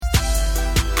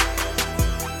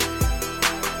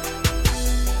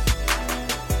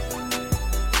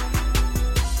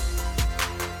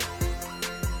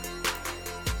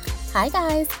Hi,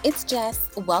 guys, it's Jess.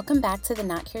 Welcome back to the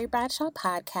Not Carrie Bradshaw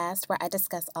podcast, where I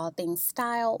discuss all things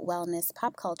style, wellness,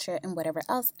 pop culture, and whatever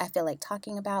else I feel like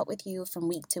talking about with you from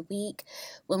week to week.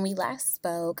 When we last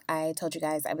spoke, I told you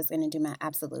guys I was going to do my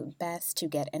absolute best to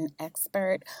get an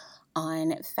expert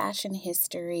on fashion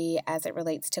history as it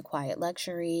relates to quiet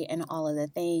luxury and all of the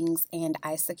things, and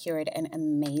I secured an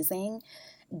amazing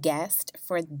guest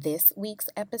for this week's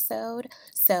episode.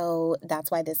 So that's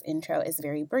why this intro is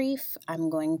very brief. I'm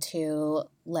going to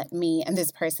let me and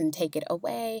this person take it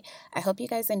away. I hope you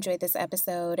guys enjoyed this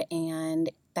episode and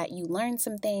that you learned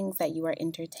some things, that you are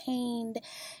entertained,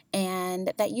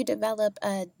 and that you develop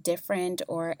a different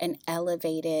or an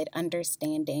elevated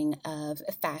understanding of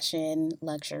fashion,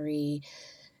 luxury,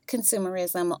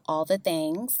 consumerism, all the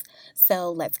things. So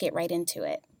let's get right into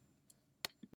it.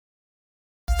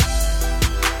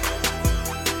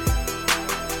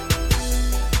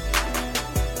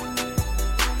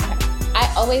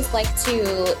 I always like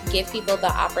to give people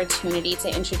the opportunity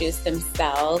to introduce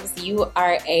themselves. You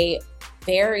are a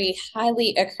very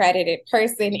highly accredited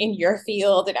person in your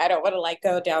field, and I don't want to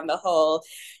go down the whole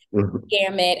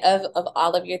gamut of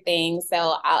all of your things.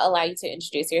 So I'll allow you to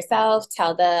introduce yourself,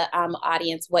 tell the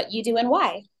audience what you do and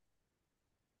why.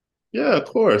 Yeah, of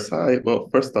course. Hi. Well,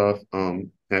 first off,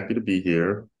 happy to be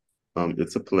here.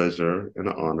 It's a pleasure and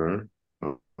an honor.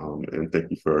 And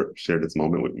thank you for sharing this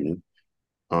moment with me.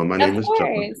 My Of name is John.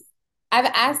 course. I've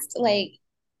asked a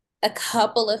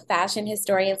couple of fashion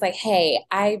historians, hey,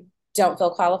 I don't feel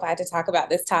qualified to talk about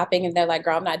this topic. And they're like,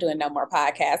 girl, I'm not doing no more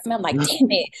podcasts. And I'm like,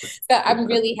 damn it. So I'm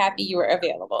really happy you were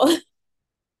available.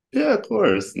 Yeah, of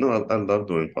course. No, I love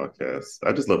doing podcasts.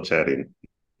 I just love chatting.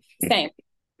 Same.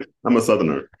 I'm a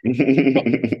Southerner.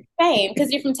 Same, because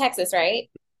you're from Texas, right?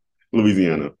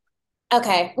 Louisiana.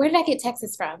 Okay. Where did I get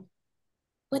Texas from?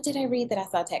 What did I read that I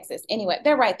saw Texas? Anyway,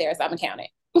 they're right there, so I'm gonna count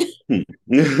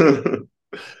it.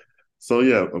 So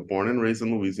yeah, born and raised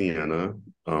in Louisiana.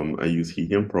 I use he,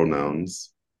 him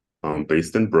pronouns.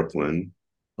 Based in Brooklyn.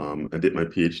 I did my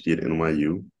PhD at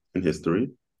NYU in history,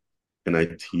 and I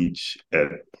teach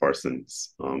at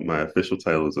Parsons. My official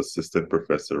title is Assistant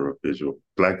Professor of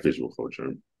Black Visual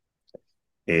Culture.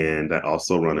 And I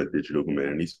also run a digital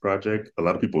humanities project. A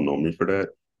lot of people know me for that.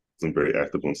 I'm very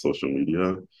active on social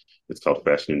media. It's called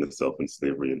Fashioning the Self in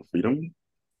Slavery and Freedom.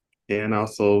 And I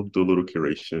also do a little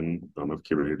curation. I've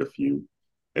curated a few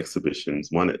exhibitions,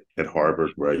 one at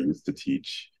Harvard where I used to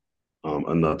teach,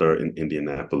 another in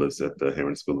Indianapolis at the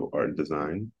Herron School of Art and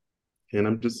Design. And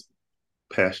I'm just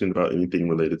passionate about anything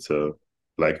related to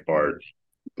Black art,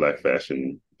 Black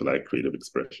fashion, Black creative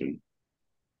expression.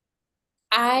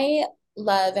 I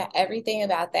love everything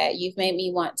about that. You've made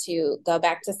me want to go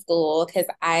back to school because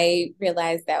I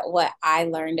realized that what I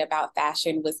learned about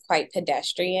fashion was quite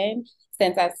pedestrian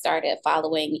since I started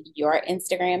following your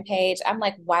Instagram page. I'm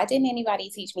like, why didn't anybody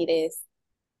teach me this?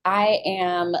 I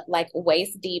am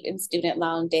waist deep in student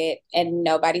loan debt, and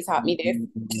nobody taught me this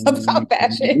about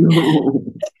fashion.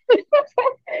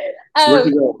 Where'd Um,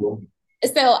 you go?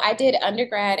 so I did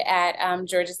undergrad at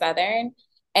Georgia Southern,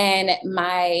 and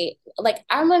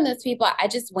I'm one of those people. I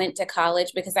just went to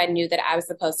college because I knew that I was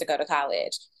supposed to go to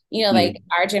college. Mm.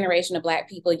 Our generation of Black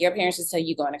people, your parents just tell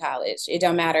you going to college. It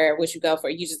don't matter what you go for,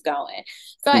 you just going.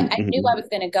 So I knew I Mm. was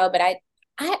going to go, but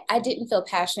I didn't feel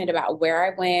passionate about where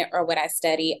I went or what I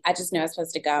studied. I just knew I was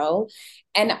supposed to go.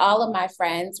 And all of my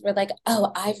friends were like,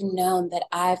 oh, I've known that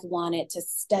I've wanted to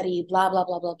study blah, blah,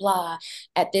 blah, blah, blah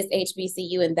at this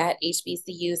HBCU and that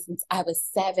HBCU since I was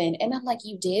 7. And I'm like,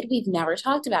 you did? We've never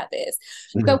talked about this.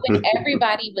 So when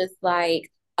everybody was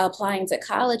applying to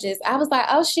colleges, I was like,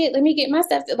 oh shit, let me get my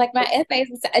stuff, my essays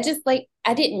and stuff.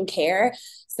 I didn't care.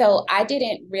 So I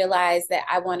didn't realize that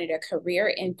I wanted a career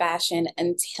in fashion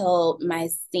until my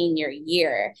senior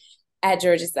year at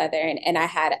Georgia Southern. And I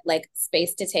had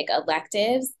space to take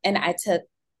electives, and I took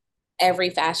every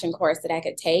fashion course that I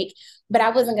could take, but I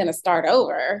wasn't going to start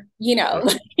over,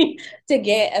 to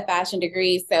get a fashion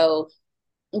degree. So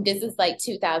this is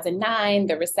 2009,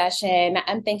 the recession.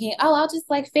 I'm thinking, oh, I'll just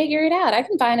figure it out. I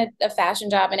can find a fashion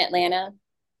job in Atlanta.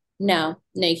 No,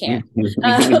 you can't.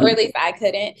 Or at least I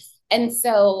couldn't. And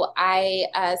so I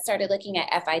started looking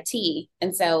at FIT.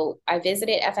 And so I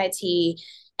visited FIT,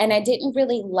 and I didn't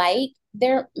really like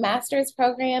their master's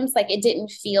programs. It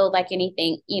didn't feel like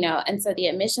anything, And so the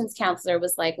admissions counselor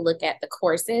was like, look at the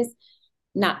courses,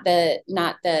 not the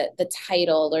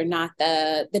title, or not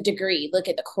the degree. Look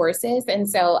at the courses. And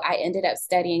so I ended up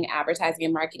studying advertising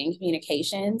and marketing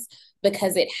communications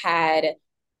because it had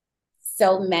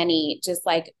so many just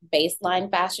baseline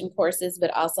fashion courses,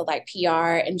 but also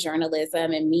PR and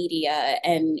journalism and media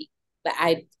and But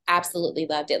I absolutely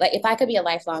loved it. Like if I could be a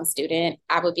lifelong student,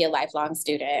 I would be a lifelong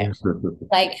student.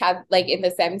 Like how like in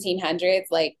the 1700s,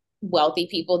 like wealthy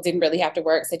people didn't really have to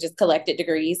work, so just collected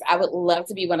degrees. I would love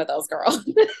to be one of those girls.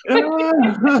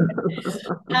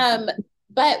 um,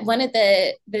 but one of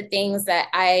the things that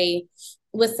I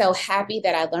was so happy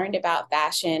that I learned about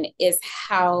fashion is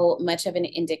how much of an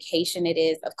indication it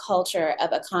is of culture,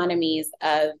 of economies,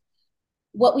 of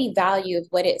what we value, of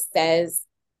what it says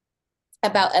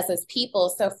about us as people.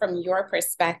 So, from your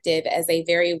perspective, as a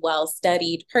very well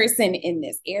studied person in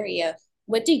this area,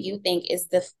 what do you think is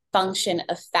the function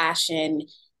of fashion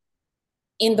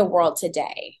in the world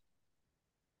today?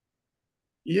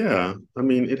 Yeah, I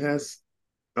mean,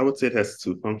 I would say it has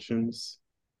two functions,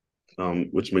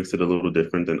 which makes it a little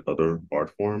different than other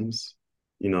art forms.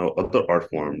 Other art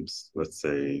forms, let's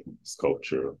say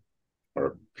sculpture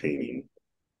or painting,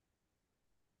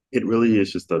 it really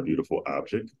is just a beautiful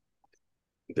object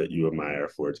that you admire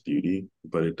for its beauty,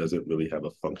 but it doesn't really have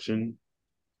a function.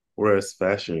 Whereas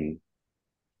fashion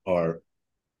or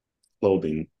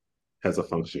clothing has a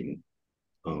function.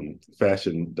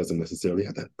 Fashion doesn't necessarily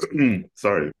have that.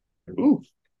 Sorry. Ooh,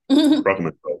 broke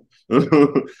my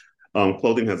throat.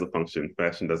 Clothing has a function.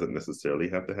 Fashion doesn't necessarily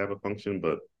have to have a function,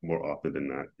 but more often than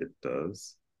not, it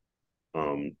does.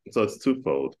 So it's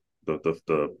twofold.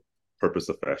 The purpose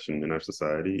of fashion in our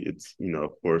society. It's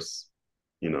of course,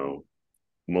 you know,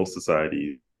 most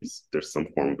societies there's some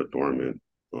form of adornment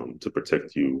to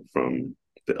protect you from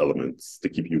the elements, to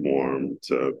keep you warm,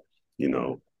 to you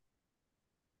know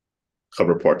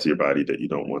cover parts of your body that you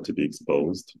don't want to be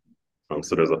exposed.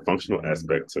 So there's a functional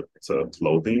aspect to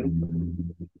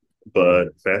clothing, but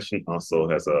fashion also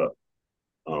has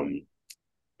um,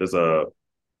 there's a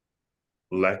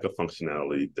lack of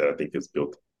functionality that I think is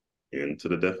built into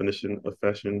the definition of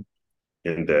fashion.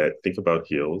 And that think about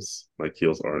heels. Like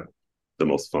heels aren't the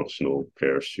most functional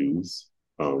pair of shoes,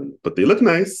 but they look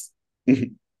nice.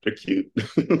 They're cute.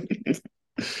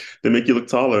 They make you look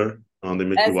taller. They make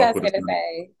you That's what I walk was with a gonna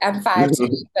say. I'm 5'2",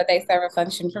 so they serve a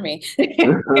function for me.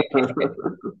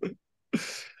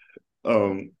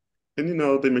 um, and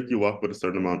they make you walk with a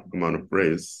certain amount of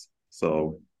grace.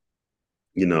 So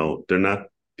they're not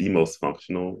the most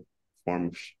functional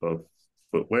form of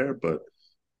footwear, but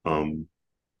um,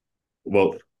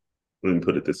 well, let me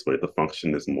put it this way: the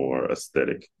function is more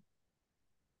aesthetic.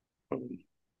 Um,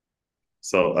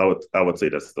 so I would say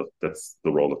that's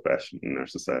the role of fashion in our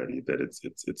society. That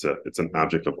it's an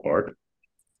object of art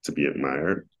to be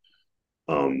admired,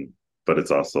 but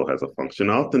it also has a function.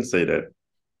 I often say that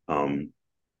um,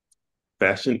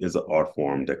 fashion is an art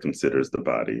form that considers the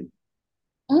body,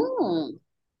 Mm,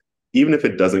 even if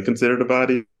it doesn't consider the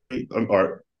body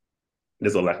art.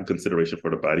 There's a lack of consideration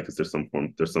for the body because there's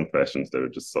some fashions that are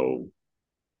just so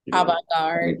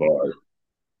avant-garde. avant-garde.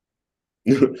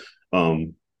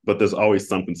 um, but there's always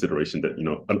some consideration that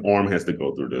an arm has to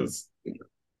go through this.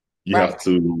 You Right. have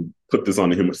to put this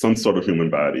on some sort of human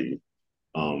body.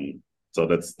 So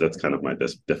that's kind of my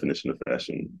definition of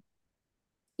fashion.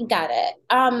 Got it.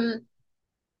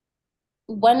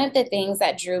 One of the things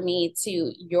that drew me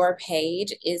to your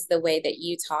page is the way that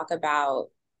you talk about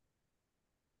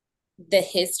the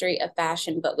history of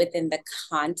fashion, but within the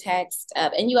context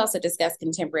of, and you also discuss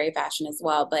contemporary fashion as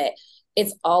well, but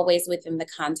it's always within the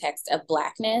context of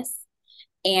Blackness.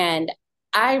 And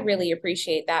I really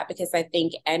appreciate that because I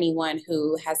think anyone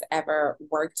who has ever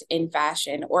worked in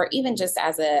fashion or even just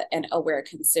as an aware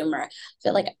consumer, I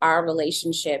feel like our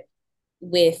relationship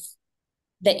with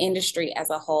the industry as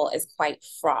a whole is quite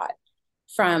fraught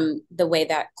from the way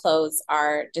that clothes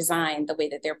are designed, the way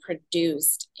that they're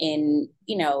produced in,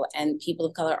 and people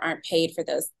of color aren't paid for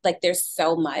those. Like there's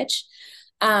so much.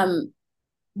 Um,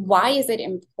 why is it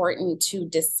important to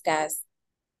discuss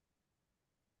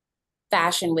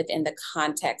fashion within the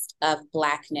context of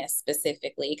Blackness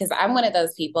specifically? Because I'm one of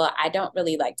those people, I don't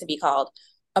really like to be called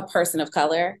a person of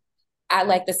color. I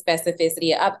like the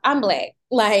specificity of I'm Black.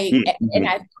 Like, and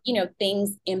Mm-hmm.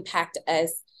 things impact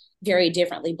us very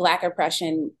differently. Black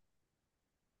oppression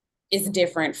is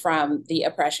different from the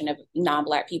oppression of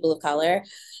non-Black people of color.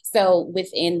 So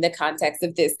within the context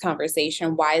of this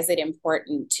conversation, why is it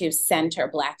important to center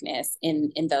Blackness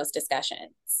in those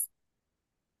discussions?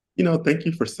 Thank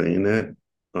you for saying that.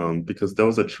 Because there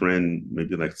was a trend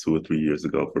maybe like 2 or 3 years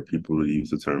ago for people to use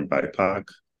the term BIPOC.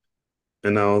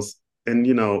 And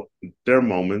there are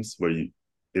moments where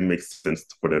it makes sense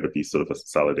for there to be sort of a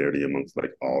solidarity amongst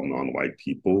like all non-white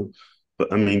people.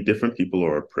 But I mean, different people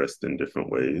are oppressed in different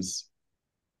ways.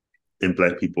 And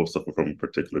Black people suffer from a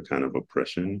particular kind of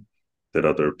oppression that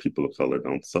other people of color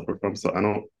don't suffer from. So I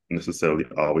don't necessarily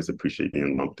always appreciate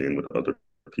being lumped in with other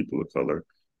people of color.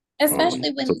 Especially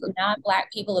So, when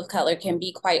non-Black people of color can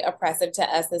be quite oppressive to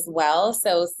us as well.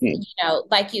 So, mm,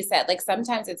 like you said, like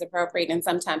sometimes it's appropriate and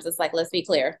sometimes it's like, let's be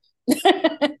clear.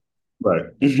 right.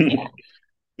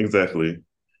 Exactly.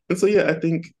 And so, yeah, I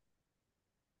think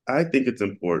it's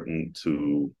important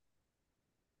to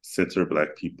center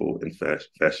Black people in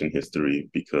fashion history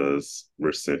because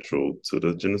we're central to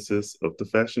the genesis of the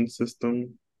fashion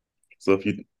system. So if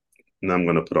you now I'm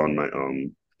gonna put on my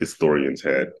historian's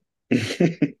hat.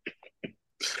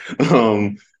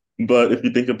 um, but if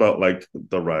you think about like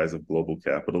the rise of global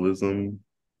capitalism,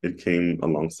 it came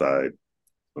alongside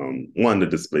one, the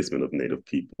displacement of Native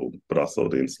people, but also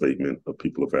the enslavement of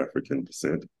people of African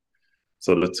descent.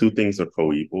 So the two things are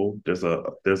coequal. There's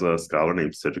a scholar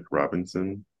named Cedric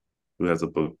Robinson who has a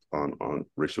book on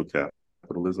racial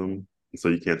capitalism. And so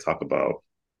you can't talk about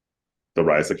the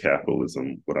rise of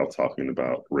capitalism without talking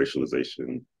about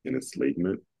racialization and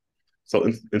enslavement.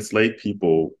 So enslaved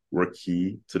people were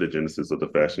key to the genesis of the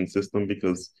fashion system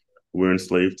because we're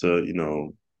enslaved to,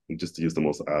 just to use the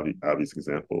most obvious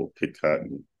example, pick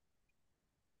cotton.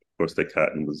 Of course, that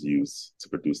cotton was used to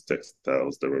produce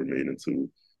textiles that were made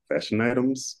into fashion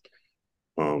items,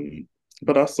 um,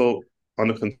 but also on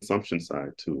the consumption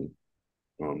side too.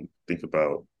 Think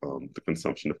about the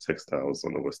consumption of textiles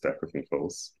on the West African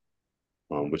coast,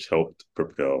 which helped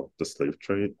propel the slave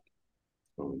trade.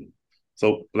 Um,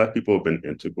 so Black people have been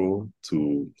integral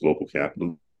to global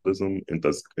capitalism and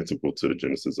thus integral to the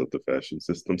genesis of the fashion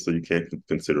system. So you can't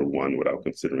consider one without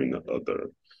considering the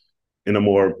other. In a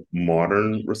more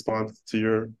modern response to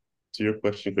your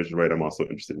question, because you're right, I'm also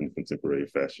interested in the contemporary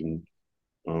fashion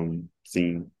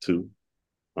scene too.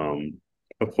 Um,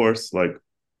 of course, like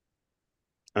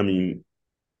I mean,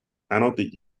 I don't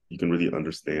think you can really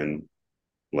understand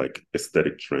like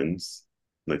aesthetic trends.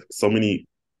 Like so many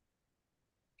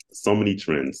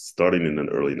trends starting in the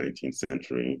early 19th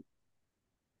century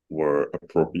were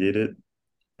appropriated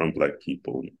from Black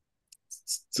people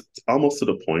almost to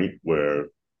the point where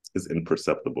it's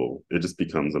imperceptible. It just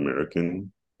becomes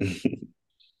American.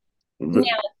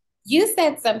 Now, you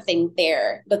said something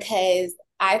there because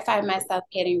I find myself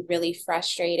getting really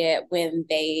frustrated when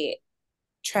they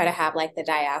try to have like the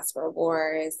diaspora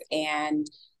wars and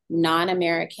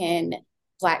non-American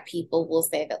Black people will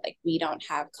say that like we don't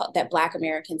have that Black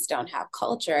Americans don't have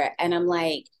culture, and I'm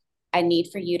like, I need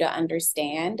for you to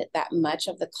understand that much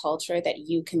of the culture that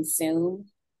you consume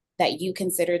that you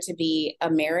consider to be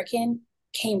American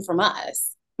came from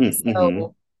us. Mm-hmm.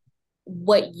 So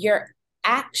what you're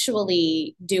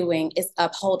actually doing is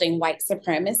upholding white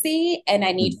supremacy, and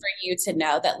I need for you to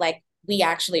know that like we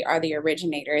actually are the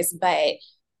originators, but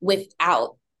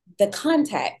without the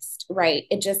context, right,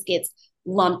 it just gets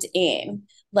lumped in,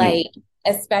 like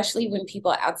especially when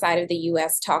people outside of the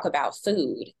US talk about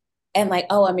food and like,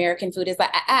 oh, American food is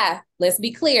like, let's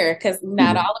be clear, because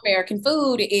not all American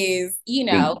food is,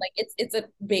 like it's a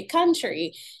big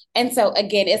country. And so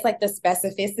again, it's like the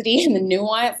specificity and the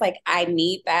nuance. Like I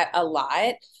need that a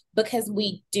lot because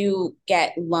we do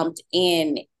get lumped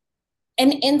in.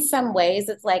 And in some ways,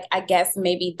 it's like, I guess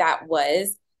maybe that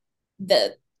was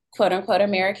the quote unquote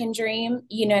American dream,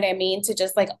 you know what I mean? To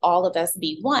just like all of us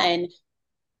be one.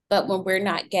 But when we're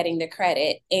not getting the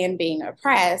credit and being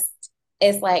oppressed,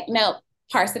 it's like, no,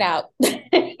 parse it out.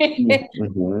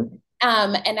 Mm-hmm.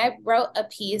 And I wrote a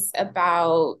piece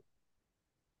about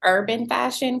urban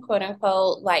fashion, quote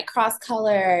unquote, like cross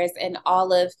colors and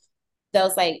all of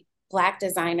those like Black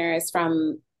designers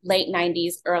from late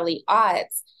 90s, early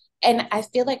aughts. And I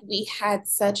feel like we had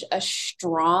such a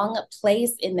strong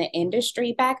place in the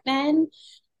industry back then.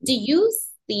 Do you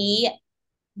see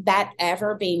that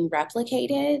ever being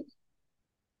replicated?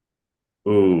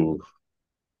 Ooh,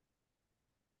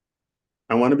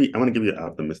 I want to give you an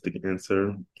optimistic answer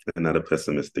and not a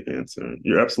pessimistic answer.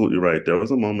 You're absolutely right. There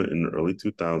was a moment in the early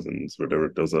 2000s where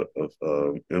there was a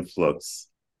influx,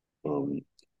 um,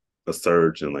 a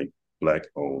surge in like Black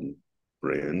owned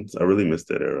brands. I really missed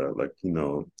that era. Like,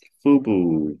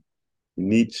 FUBU,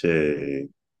 Nietzsche,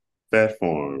 Fat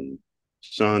Farm,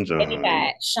 Sean Maybe John.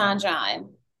 that Sean John.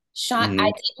 Sean,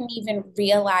 I Mm-hmm. didn't even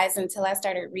realize until I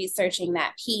started researching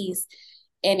that piece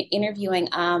and interviewing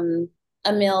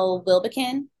Emil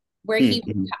Wilbekin, where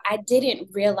Mm-hmm. I didn't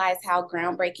realize how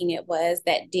groundbreaking it was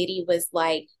that Diddy was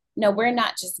like, no, we're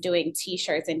not just doing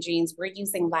t-shirts and jeans. We're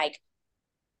using like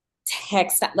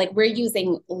textile, like we're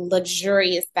using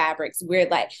luxurious fabrics. We're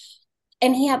like,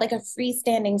 and he had like a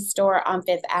freestanding store on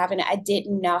Fifth Avenue. I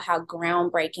didn't know how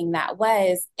groundbreaking that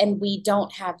was. And we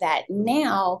don't have that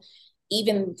now,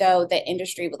 even though the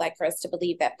industry would like for us to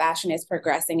believe that fashion is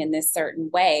progressing in this certain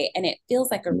way. And it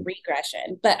feels like a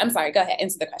regression. But I'm sorry, go ahead,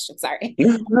 answer the question. Sorry.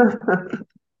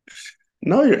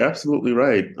 No, you're absolutely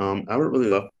right. I would really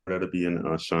love for there to be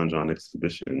an Sean John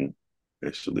exhibition,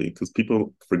 actually, because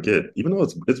people forget, even though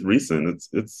it's recent,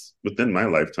 it's within my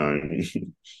lifetime.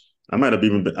 I might have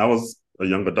even been, I was a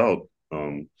young adult.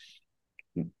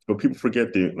 But people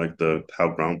forget the how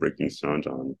groundbreaking Sean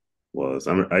John was.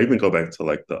 I even go back to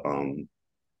like the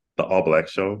all black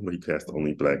show where he cast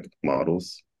only black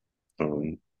models.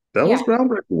 Um, that Yeah. was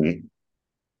groundbreaking.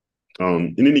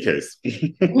 In any case,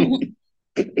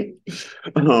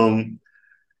 um,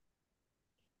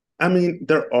 I mean,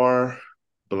 there are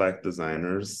black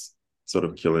designers sort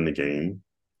of killing the game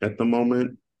at the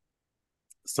moment.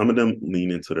 Some of them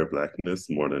lean into their blackness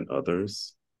more than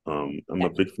others. I'm a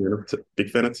big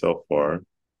fan of Telfar.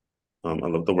 I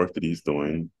love the work that he's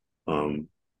doing. Um,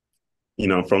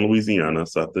 I'm from Louisiana,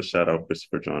 so I have to shout out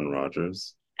Christopher John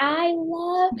Rogers. I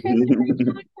love Christopher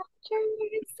John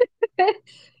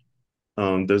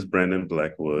Rogers. There's Brandon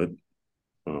Blackwood.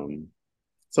 Um,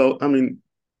 so I mean,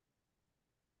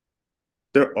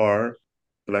 there are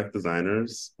black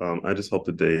designers. I just hope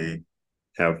that they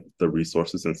have the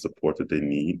resources and support that they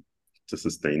need to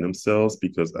sustain themselves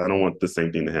because I don't want the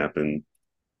same thing to happen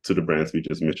to the brands we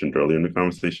just mentioned earlier in the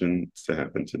conversation to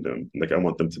happen to them. Like I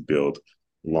want them to build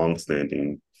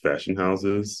long-standing fashion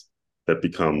houses that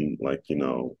become like,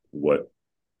 what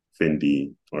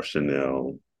Fendi or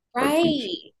Chanel or Gucci.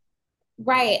 Right.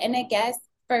 Right. And I guess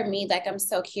for me, like, I'm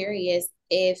so curious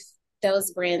if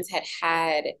those brands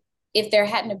if there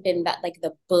hadn't have been that, like,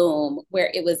 the boom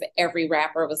where it was every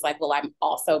rapper was like, well, I'm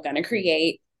also going to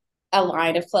create a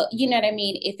line of clothes. You know what I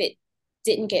mean? If it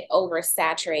didn't get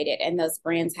oversaturated and those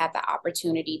brands had the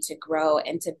opportunity to grow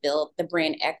and to build the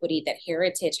brand equity that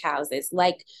heritage houses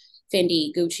like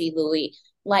Fendi, Gucci, Louis,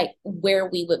 like where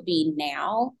we would be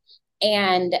now.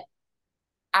 And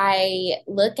I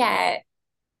look at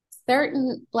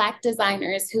certain Black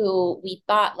designers who we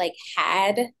thought like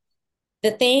had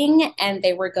the thing and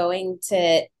they were going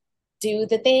to do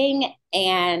the thing.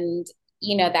 And,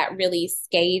 that really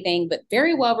scathing but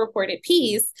very well reported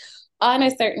piece on a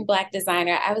certain Black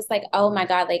designer, I was like, oh my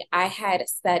God, like I had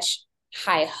such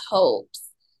high hopes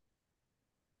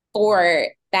for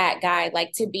that guy,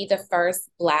 like to be the first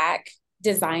Black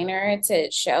designer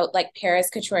to show like Paris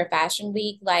Couture Fashion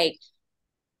Week. Like,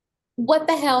 what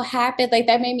the hell happened? Like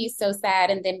that made me so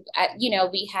sad. And then,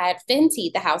 we had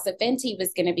Fenty, the House of Fenty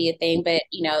was going to be a thing, but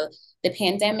the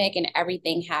pandemic and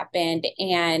everything happened.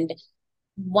 And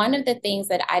one of the things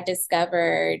that I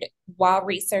discovered while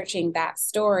researching that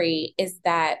story is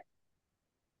that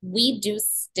we do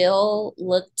still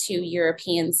look to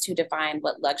Europeans to define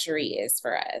what luxury is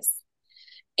for us.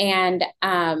 And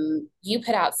you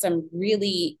put out some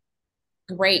really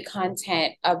great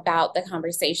content about the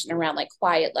conversation around like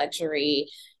quiet luxury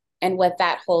and what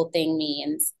that whole thing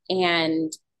means.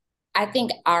 And I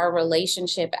think our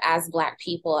relationship as Black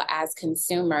people, as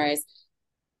consumers,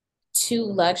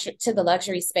 to the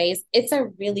luxury space, it's a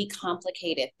really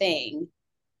complicated thing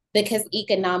because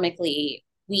economically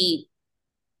we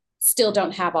still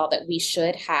don't have all that we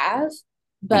should have,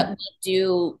 but Mm, we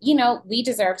do, we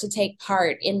deserve to take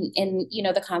part in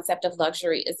the concept of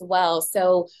luxury as well.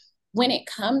 So when it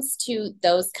comes to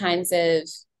those kinds of,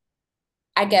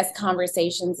 I guess,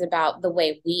 conversations about the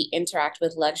way we interact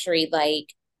with luxury, like,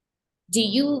 do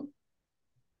you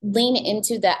lean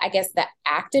into the, I guess, the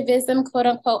activism, quote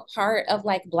unquote, part of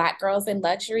like Black girls in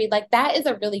luxury? Like, that is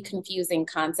a really confusing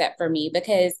concept for me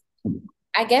because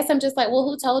I guess I'm just like, well,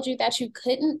 who told you that you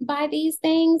couldn't buy these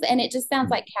things? And it just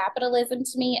sounds like capitalism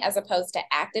to me as opposed to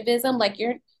activism. Like,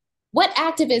 what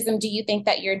activism do you think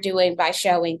that you're doing by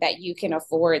showing that you can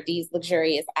afford these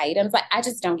luxurious items? Like, I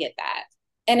just don't get that.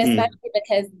 And mm, especially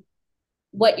because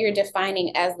what you're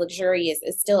defining as luxurious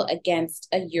is still against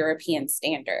a European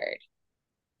standard.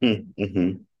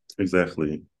 mm.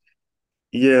 Exactly.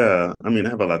 Yeah, I mean, I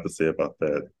have a lot to say about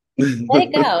that. Let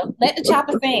it go. Let the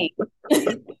chopper sing.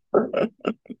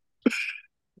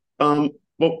 Um,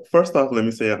 well, first off, let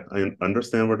me say I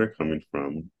understand where they're coming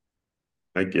from.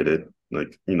 I get it.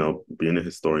 Like, being a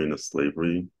historian of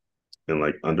slavery and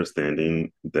like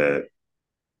understanding that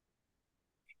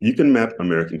you can map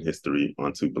American history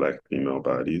onto Black female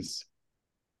bodies.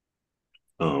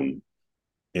 Um,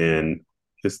 and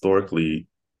historically,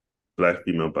 Black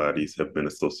female bodies have been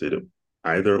associated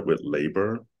either with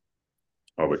labor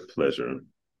or with pleasure.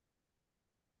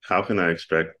 How can I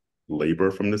extract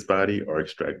labor from this body or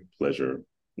extract pleasure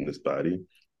from this body?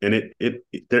 And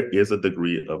there is a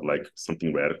degree of like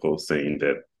something radical saying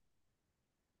that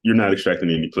you're not extracting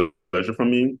any pleasure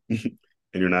from me and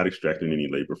you're not extracting any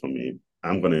labor from me.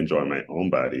 I'm going to enjoy my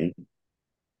own body.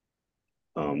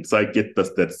 So I get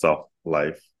that soft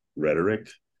life rhetoric,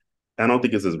 I don't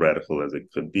think it's as radical as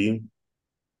it could be,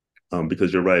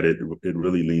 because you're right. It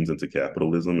really leans into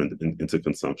capitalism and into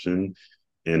consumption,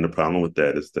 and the problem with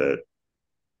that is that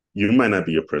you might not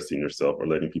be oppressing yourself or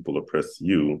letting people oppress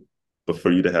you, but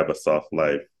for you to have a soft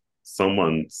life,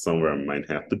 someone somewhere might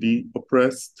have to be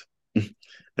oppressed,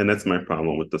 and that's my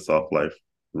problem with the soft life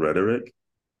rhetoric.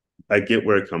 I get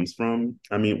where it comes from.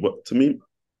 I mean, what to me,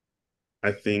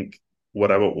 I think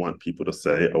what I would want people to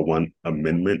say, or one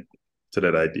amendment to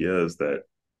that idea, is that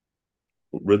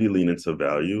really lean into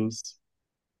values.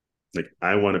 Like,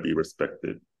 I want to be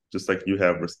respected. Just like you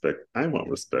have respect, I want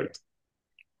respect.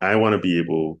 I want to be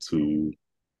able to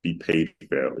be paid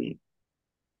fairly.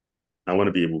 I want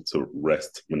to be able to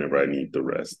rest whenever I need the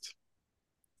rest.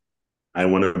 I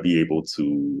want to be able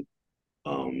to,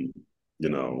 um, you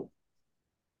know,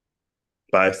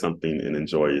 buy something and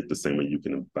enjoy it the same way you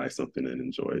can buy something and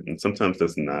enjoy it. And sometimes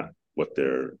that's not what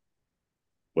they're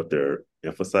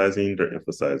emphasizing. They're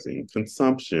emphasizing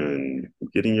consumption,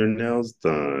 getting your nails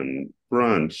done,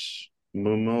 brunch,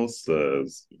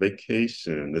 mimosas,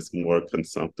 vacation. It's more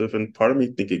consumptive. And part of me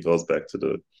think it goes back to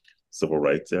the civil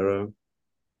rights era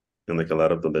and like a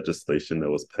lot of the legislation that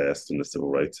was passed in the civil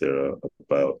rights era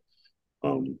about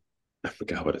I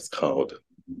forgot what it's called,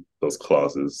 those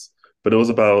clauses, but it was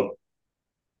about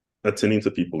attending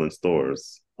to people in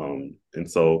stores. And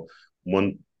so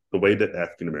one the way that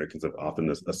African Americans have often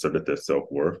asserted their self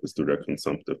worth is through their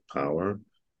consumptive power,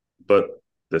 but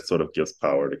that sort of gives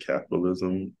power to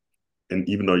capitalism. And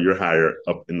even though you're higher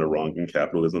up in the rung in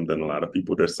capitalism than a lot of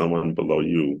people, there's someone below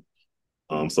you.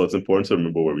 So it's important to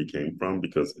remember where we came from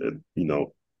because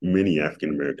many African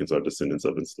Americans are descendants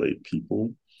of enslaved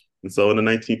people. And so in the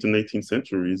 19th and 18th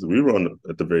centuries, we were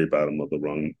at the very bottom of the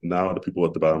rung. Now the people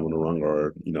at the bottom of the rung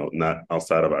are, not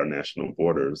outside of our national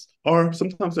borders, or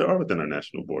sometimes they are within our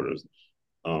national borders.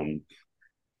 Um,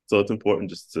 so it's important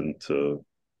just to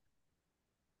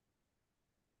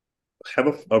have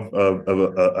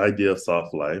a idea of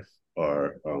soft life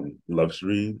or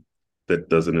luxury that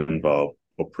doesn't involve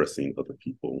oppressing other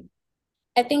people.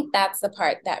 I think that's the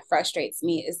part that frustrates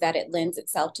me is that it lends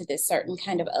itself to this certain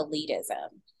kind of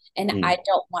elitism. And I Mm,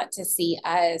 don't want to see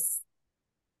us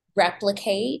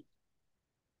replicate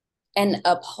and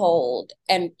uphold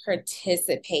and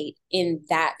participate in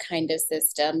that kind of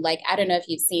system. Like, I don't know if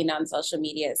you've seen on social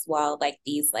media as well, like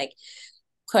these like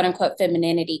quote unquote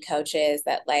femininity coaches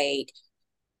that like,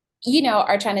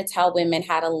 are trying to tell women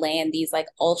how to land these like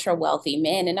ultra wealthy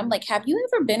men. And I'm like, have you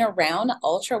ever been around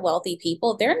ultra wealthy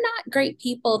people? They're not great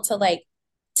people to like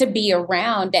to be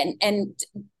around. And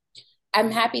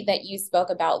I'm happy that you spoke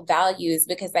about values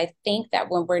because I think that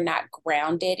when we're not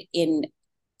grounded in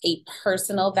a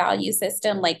personal value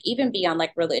system, like even beyond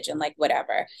like religion, like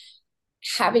whatever,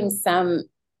 having some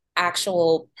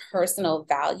actual personal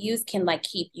values can like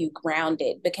keep you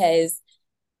grounded because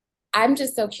I'm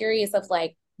just so curious of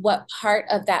like what part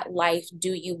of that life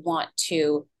do you want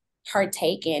to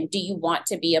partake in? Do you want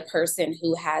to be a person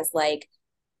who has like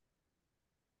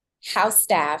house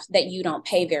staff that you don't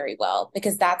pay very well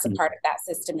because that's a mm, part of that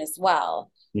system as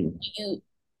well? mm,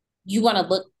 You want to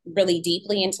look really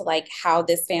deeply into like how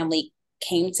this family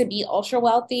came to be ultra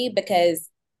wealthy because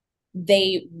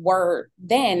they were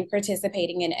then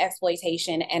participating in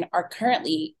exploitation and are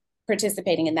currently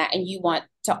participating in that and you want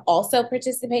to also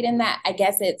participate in that. I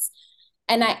guess it's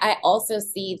and I also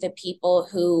see the people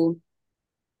who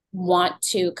want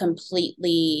to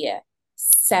completely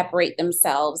separate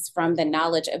themselves from the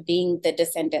knowledge of being the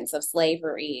descendants of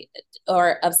slavery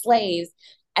or of slaves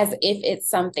as if it's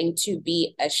something to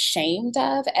be ashamed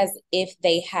of, as if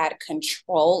they had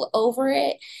control over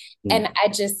it. mm, And I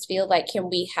just feel like, can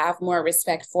we have more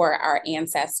respect for our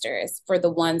ancestors, for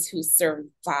the ones who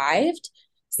survived?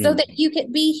 So that mm, you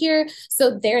could be here.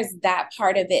 So there's that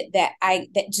part of it that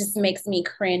just makes me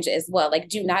cringe as well. Like,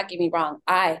 do not get me wrong.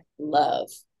 I love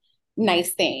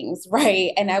nice things,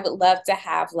 right? And I would love to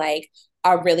have like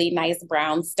a really nice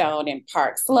brownstone in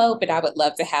Park Slope, and I would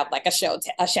love to have like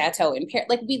a chateau in Paris.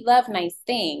 Like we love nice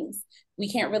things.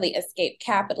 We can't really escape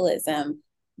capitalism,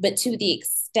 but to the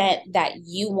extent that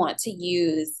you want to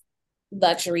use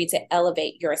luxury to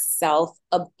elevate yourself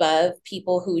above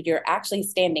people who you're actually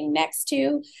standing next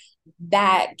to,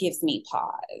 that gives me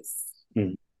pause.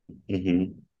 mm,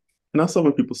 mm-hmm. And also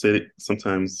when people say that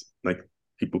sometimes like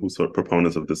people who sort of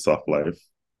proponents of this soft life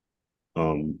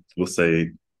will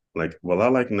say like, well, I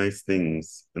like nice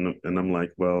things. And I'm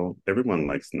like, well, everyone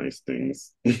likes nice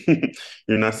things.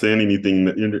 You're not saying anything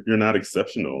that you're not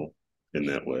exceptional. in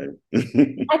that way.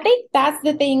 I think that's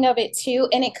the thing of it too.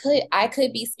 And I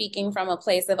could be speaking from a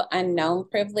place of unknown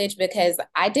privilege because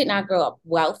I did not grow up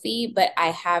wealthy, but I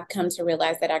have come to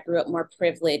realize that I grew up more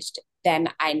privileged than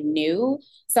I knew.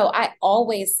 So I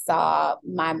always saw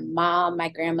my mom, my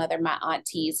grandmother, my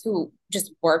aunties who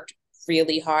just worked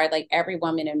really hard. Like every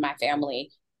woman in my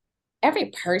family,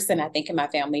 every person I think in my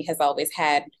family has always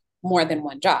had more than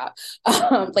one job.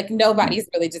 Like nobody's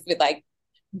really just been like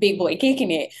big boy kicking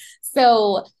it.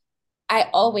 So I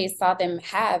always saw them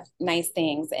have nice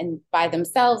things and by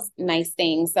themselves nice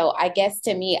things. So I guess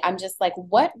to me, I'm just like,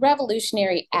 what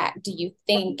revolutionary act do you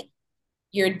think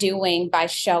you're doing by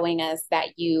showing us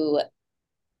that you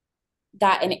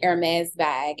got an Hermes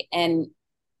bag? And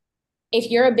if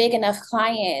you're a big enough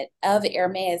client of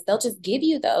Hermes, they'll just give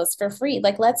you those for free.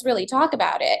 Like, let's really talk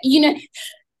about it.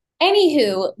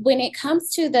 Anywho, when it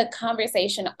comes to the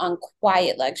conversation on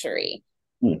quiet luxury,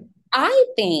 I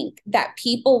think that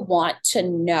people want to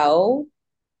know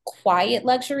quiet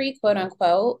luxury, quote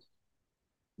unquote,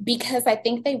 because I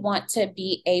think they want to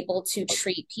be able to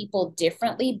treat people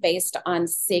differently based on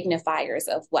signifiers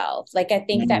of wealth. Like, I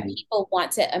think that Mm. people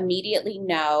want to immediately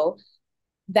know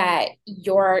that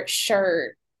your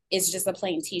shirt is just a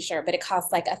plain t-shirt, but it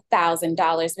costs like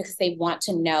 $1,000 because they want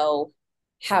to know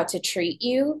how to treat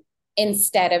you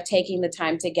instead of taking the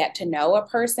time to get to know a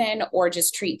person or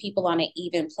just treat people on an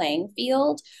even playing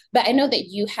field. But I know that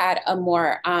you had a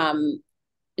more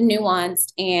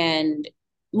nuanced and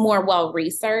more well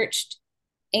researched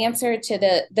answer to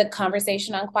the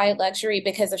conversation on quiet luxury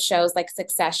because of shows like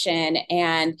Succession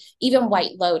and even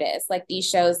White Lotus, like these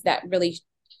shows that really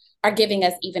are giving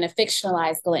us even a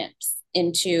fictionalized glimpse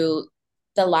into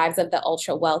the lives of the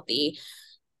ultra wealthy.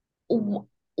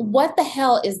 What the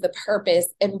hell is the purpose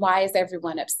and why is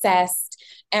everyone obsessed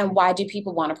and why do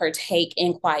people want to partake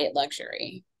in quiet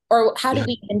luxury? Or how do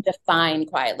we even define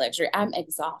quiet luxury? I'm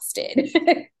exhausted.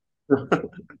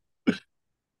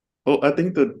 Well, I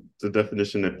think the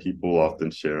definition that people often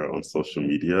share on social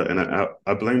media, and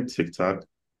I blame TikTok.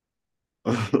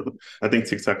 I think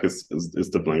TikTok is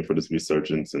to blame for this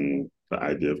resurgence in the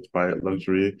idea of quiet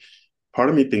luxury. Part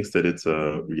of me thinks that it's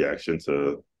a reaction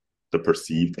to the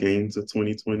perceived gains of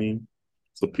 2020.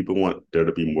 So people want there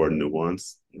to be more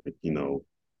nuance, like,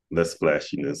 less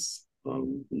flashiness.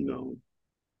 The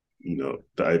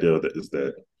idea that is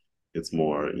that it's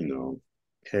more,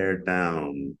 pared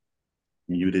down,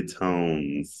 muted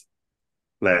tones,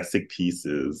 classic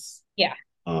pieces. Yeah.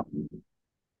 Um,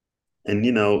 and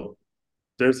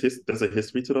there's a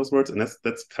history to those words, and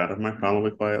that's kind of my problem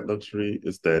with quiet luxury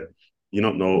is that you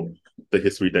don't know the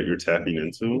history that you're tapping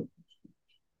into.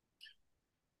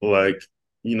 Like,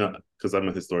 because I'm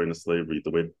a historian of slavery,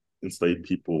 the way enslaved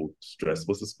people dress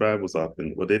was described was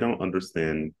often, well, they don't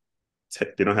understand,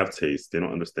 they don't have taste, they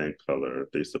don't understand color,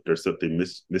 they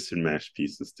miss and match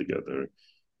pieces together,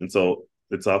 and so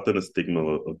it's often a stigma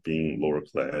of being lower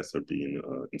class or being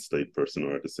an enslaved person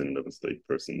or a descendant of enslaved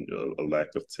person, a lack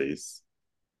of taste.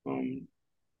 Um,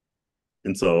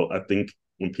 and so I think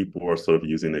when people are sort of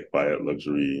using a quiet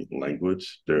luxury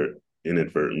language, they're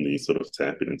inadvertently sort of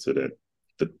tapping into that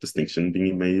the distinction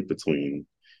being made between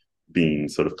being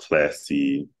sort of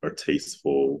classy or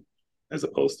tasteful as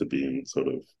opposed to being sort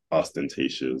of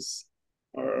ostentatious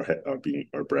or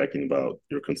bragging about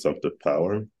your consumptive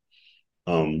power.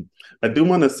 Um, I do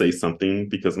want to say something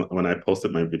because when I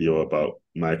posted my video about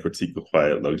my critique of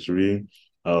quiet luxury,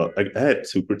 I had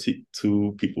two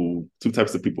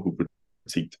types of people who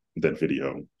critiqued that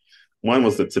video. One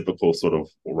was the typical sort of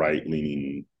right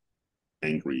leaning,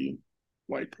 angry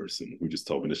white person who just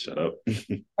told me to shut up.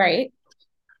 Right.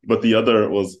 But the other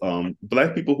was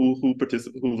Black people who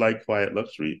participate who like quiet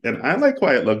luxury, and I like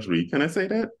quiet luxury. Can I say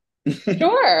that?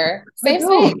 Sure. I Safe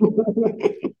space.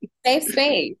 do. Safe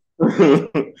space.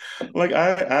 Like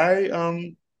I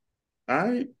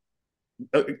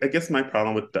I guess my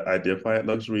problem with the idea of quiet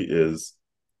luxury is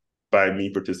by me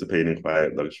participating in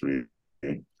quiet luxury,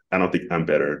 I don't think I'm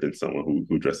better than someone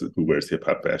who wears hip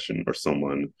hop fashion or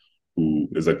someone who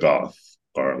is a goth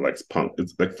or likes punk.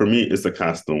 It's like for me, it's a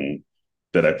costume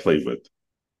that I play with.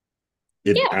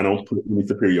 Yeah. I don't put any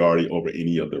superiority over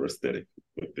any other aesthetic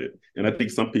with it. And I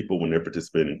think some people, when they're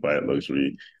participating in quiet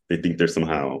luxury, they think they're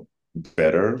somehow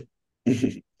better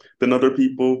than other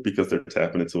people because they're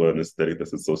tapping into an aesthetic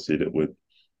that's associated with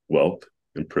wealth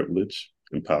and privilege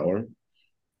and power.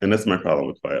 And that's my problem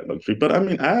with quiet luxury. But I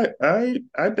mean, I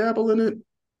dabble in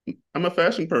it. I'm a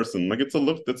fashion person. Like it's a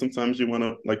look that sometimes you want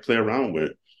to like play around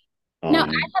with. No, I Um,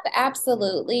 have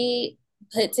absolutely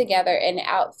put together an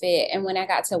outfit. And when I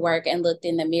got to work and looked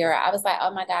in the mirror, I was like,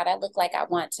 oh my God, I look like I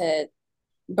want to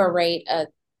berate a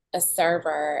a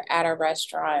server at a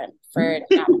restaurant for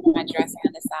not putting my dressing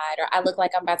on the side, or I look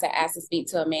like I'm about to ask to speak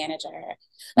to a manager.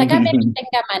 Like I made a mistake,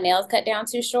 got my nails cut down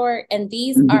too short, and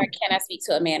these are can I speak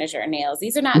to a manager nails.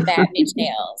 These are not bad bitch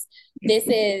nails. This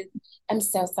is I'm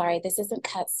so sorry. This isn't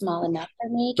cut small enough for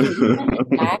me. Can you send it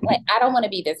back? Like I don't want to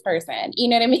be this person. You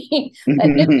know what I mean?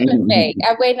 Like this is a mistake.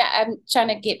 I'm trying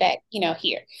to get back,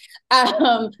 here.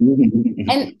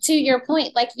 And to your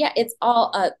point, like, yeah, it's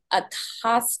all a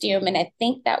costume. And I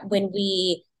think that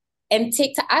and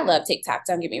TikTok, I love TikTok,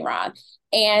 don't get me wrong.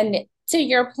 And to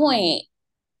your point,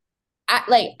 I'm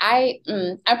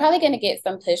probably going to get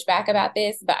some pushback about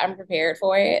this, but I'm prepared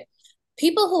for it.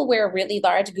 People who wear really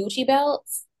large Gucci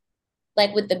belts,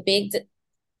 like with the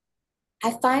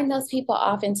I find those people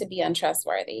often to be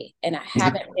untrustworthy, and I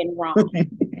haven't been wrong.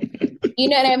 You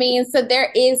know what I mean? So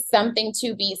there is something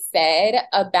to be said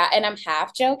about, and I'm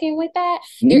half joking with that.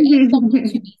 There is something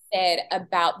to be said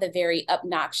about the very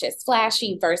obnoxious,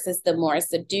 flashy versus the more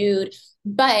subdued.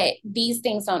 But these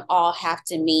things don't all have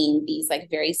to mean these like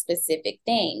very specific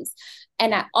things.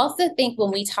 And I also think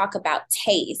when we talk about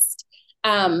taste,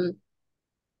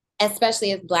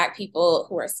 especially as Black people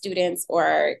who are students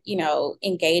or,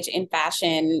 engage in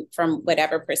fashion from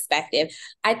whatever perspective,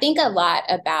 I think a lot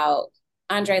about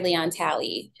Andre Leon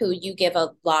Talley, who you give a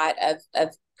lot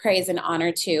of praise and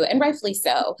honor to, and rightfully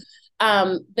so.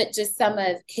 But just some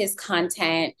of his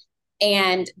content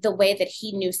and the way that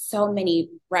he knew so many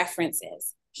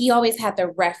references. He always had the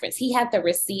reference. He had the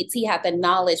receipts. He had the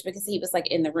knowledge because he was like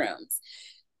in the rooms.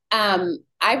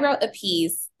 I wrote a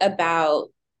piece about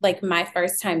like my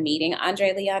first time meeting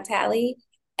Andre Leon Talley,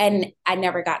 and I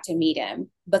never got to meet him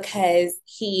because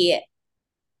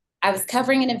I was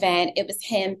covering an event. It was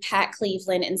him, Pat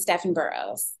Cleveland, and Stephen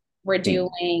Burrows were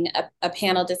doing a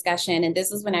panel discussion. And this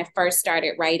was when I first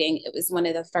started writing. It was one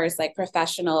of the first like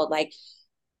professional, like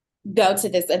go to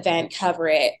this event, cover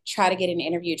it, try to get an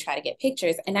interview, try to get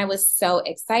pictures. And I was so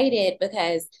excited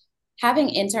because having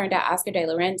interned at Oscar de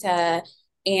la Renta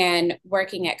and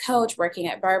working at Coach, working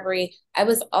at Burberry, I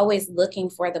was always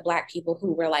looking for the Black people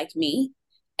who were like me.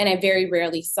 And I very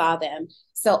rarely saw them.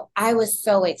 So I was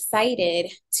so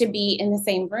excited to be in the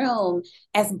same room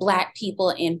as Black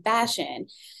people in fashion.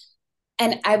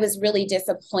 And I was really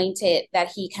disappointed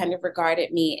that he kind of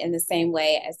regarded me in the same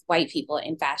way as white people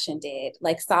in fashion did,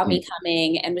 like saw me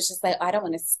coming and was just like, I don't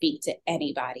want to speak to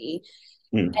anybody.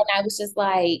 And I was just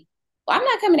like, well, I'm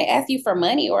not coming to ask you for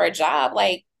money or a job.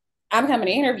 Like, I'm coming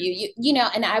to interview you,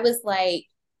 and I was like,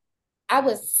 I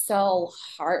was so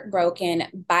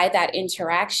heartbroken by that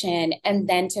interaction. And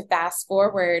then to fast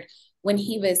forward when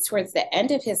he was towards the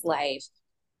end of his life,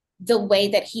 the way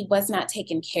that he was not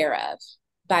taken care of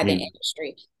by the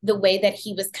industry, the way that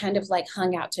he was kind of like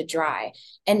hung out to dry,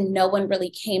 and no one really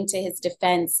came to his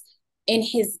defense in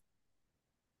his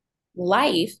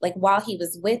life, like while he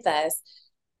was with us,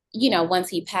 once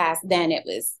he passed, then it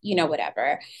was,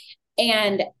 whatever.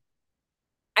 And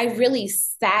I really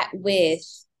sat with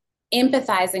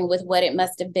empathizing with what it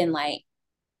must have been like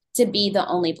to be the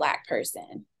only Black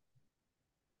person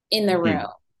in the room.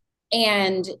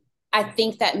 And I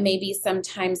think that maybe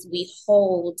sometimes we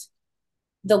hold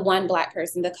the one Black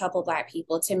person, the couple Black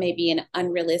people, to maybe an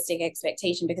unrealistic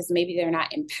expectation because maybe they're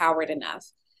not empowered enough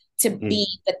to be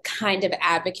the kind of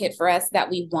advocate for us that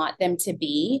we want them to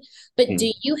be. But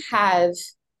do you have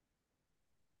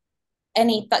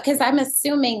any thought? Because I'm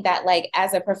assuming that like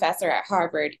as a professor at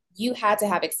Harvard, you had to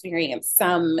have experienced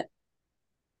some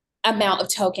amount of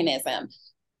tokenism.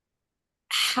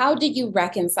 How do you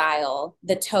reconcile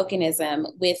the tokenism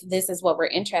with this is what we're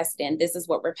interested in, this is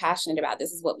what we're passionate about,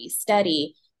 this is what we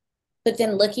study, but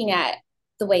then looking at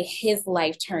the way his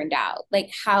life turned out?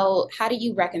 Like how do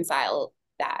you reconcile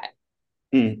that?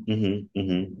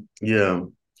 Yeah.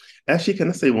 Actually, can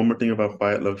I say one more thing about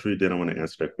quiet luxury? Then I want to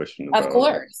answer that question Of about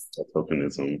course.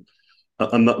 tokenism.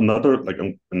 Another, like,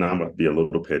 now I'm going to be a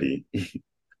little petty,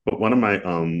 but one of my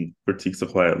critiques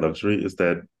of quiet luxury is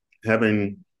that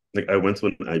having, like, I went to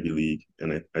an Ivy League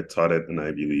and I taught at an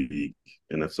Ivy League,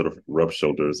 and I've sort of rubbed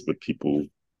shoulders with people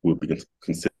who would be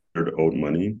considered old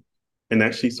money. And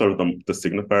actually, sort of the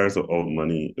signifiers of old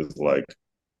money is like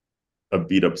a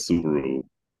beat up Subaru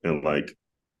and like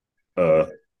a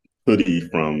hoodie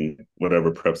from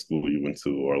whatever prep school you went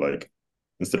to, or like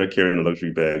instead of carrying a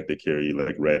luxury bag, they carry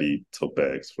like ratty tote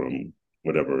bags from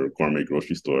whatever gourmet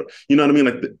grocery store. You know what I mean?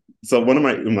 Like, so one of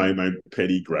my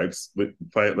petty gripes with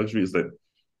quiet luxury is that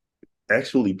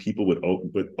actually people with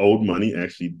old money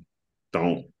actually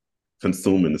don't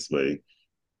consume in this way.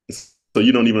 So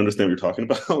you don't even understand what you're talking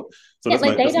about. So yeah,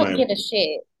 like they don't give a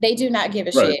shit. They do not give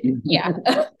a shit. Yeah.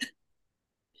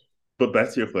 But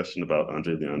back to your question about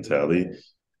Andre Leon Talley.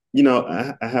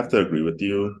 I have to agree with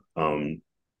you.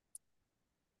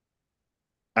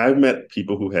 I've met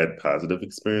people who had positive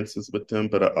experiences with him,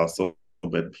 but I also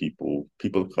met people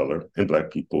of color and Black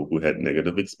people who had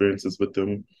negative experiences with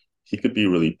him. He could be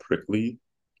really prickly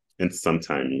and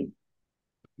sometimey.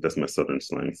 That's my southern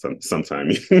slang, Oh,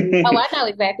 sometimey. I know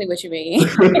exactly what you mean.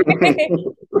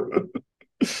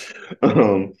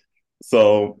 um,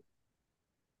 so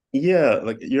yeah,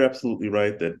 like you're absolutely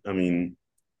right that I mean,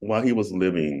 while he was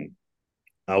living,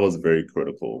 I was very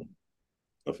critical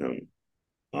of him.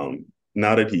 Um,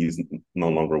 Now that he's no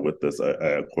longer with us, I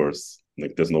of course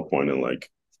like there's no point in like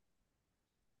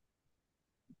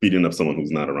beating up someone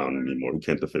who's not around anymore who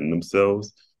can't defend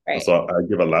themselves. Right. So I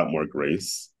give a lot more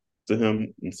grace to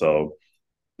him. And so,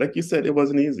 like you said, it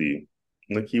wasn't easy.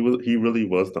 Like he really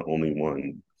was the only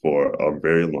one for a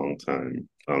very long time.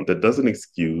 That doesn't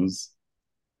excuse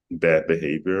bad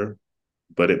behavior,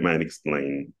 but it might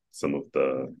explain some of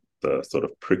the sort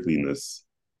of prickliness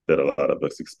that a lot of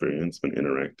us experience when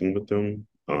interacting with them.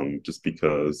 Just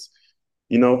because,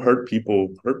 hurt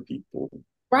people.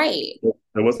 Right.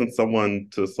 There wasn't someone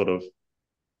to sort of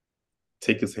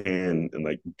take his hand and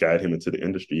like guide him into the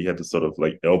industry. He had to sort of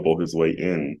like elbow his way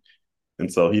in.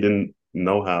 And so he didn't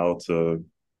know how to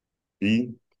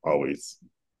be always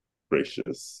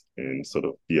gracious and sort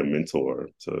of be a mentor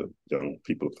to young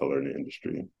people of color in the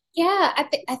industry. Yeah,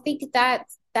 I think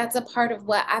that's a part of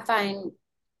what I find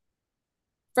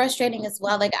frustrating as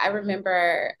well. Like I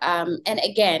remember, and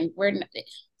again,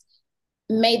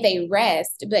 may they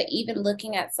rest, but even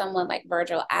looking at someone like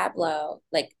Virgil Abloh,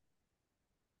 like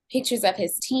pictures of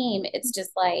his team, it's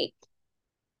just like,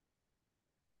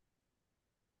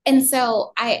 and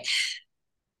so I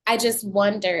just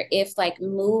wonder if like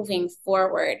moving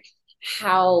forward,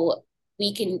 how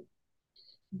we can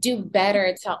do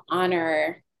better to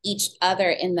honor each other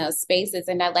in those spaces.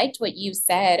 And I liked what you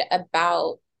said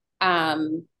about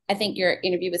I think your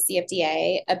interview with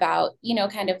CFDA about,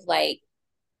 kind of like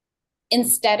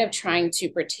instead of trying to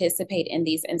participate in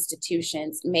these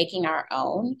institutions, making our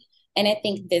own. And I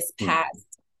think this past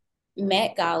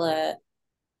Met Gala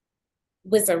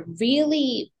was a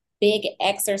really big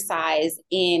exercise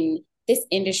in this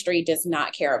industry does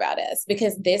not care about us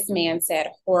because this man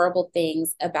said horrible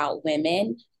things about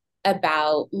women,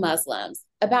 about Muslims,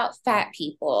 about fat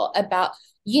people, about,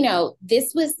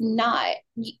 this was not,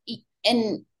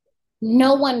 and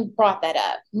no one brought that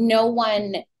up. No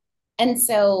one. And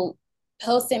so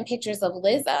posting pictures of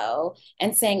Lizzo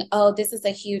and saying, oh, this is a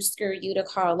huge screw you to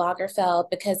Karl Lagerfeld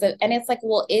because of, and it's like,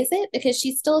 well, is it? Because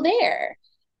she's still there.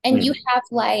 And you Mm-hmm. have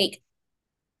like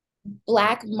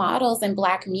Black models and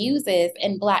Black muses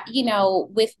and Black,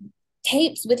 with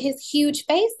tapes with his huge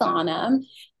face on them.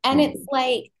 And it's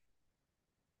like,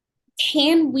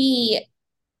 can we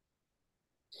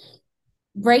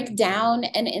break down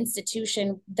an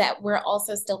institution that we're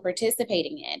also still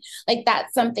participating in? Like,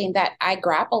 that's something that I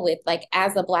grapple with, like,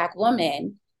 as a Black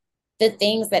woman, the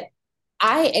things that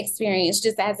I experienced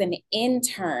just as an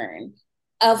intern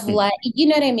of like, you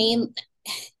know what I mean?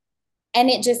 And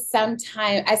it just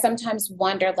I sometimes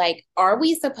wonder, like, are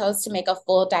we supposed to make a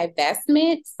full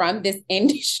divestment from this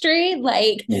industry?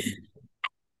 Like,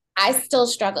 I still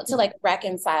struggle to like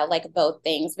reconcile like both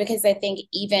things because I think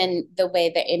even the way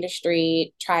the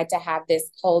industry tried to have this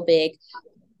whole big,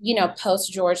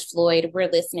 post George Floyd, we're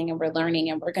listening and we're learning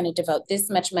and we're going to devote this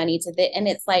much money to this. And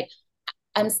it's like,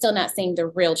 I'm still not seeing the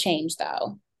real change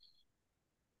though.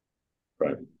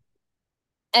 Right.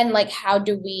 And like, how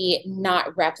do we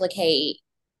not replicate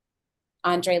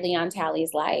Andre Leon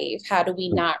Talley's life? How do we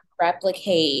not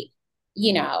replicate,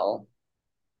 you know,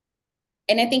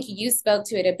 and I think you spoke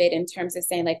to it a bit in terms of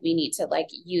saying like we need to like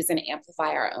use and amplify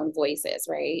our own voices,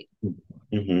 right?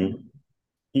 Mm-hmm.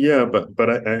 Yeah, but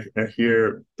I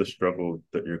hear the struggle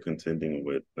that you're contending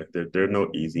with. Like there are no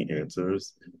easy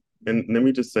answers. And let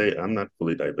me just say, I'm not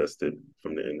fully divested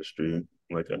from the industry.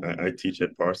 Like I teach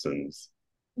at Parsons.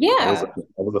 Yeah.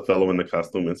 I was a fellow in the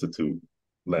Costume Institute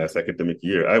last academic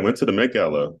year. I went to the Met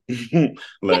Gala Yeah,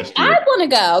 last I year. want to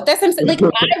go. That's what I'm saying. Like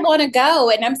I want to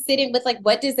go, and I'm sitting with like,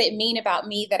 what does it mean about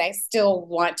me that I still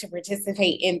want to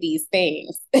participate in these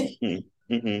things?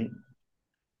 Mm-hmm.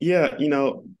 Yeah,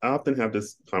 I often have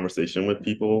this conversation with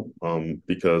people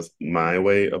because my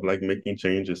way of like making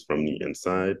change is from the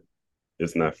inside.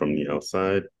 It's not from the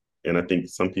outside. And I think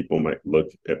some people might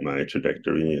look at my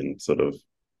trajectory and sort of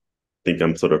think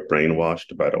I'm sort of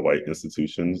brainwashed by the white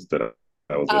institutions that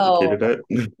I was Oh, educated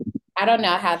at. I don't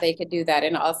know how they could do that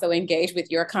and also engage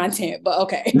with your content, but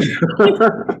okay.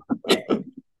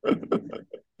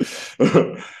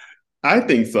 I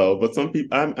think so, but some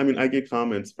people, I mean, I get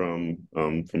comments from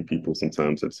people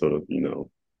sometimes that sort of,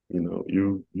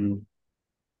 you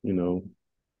know,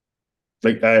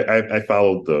 like I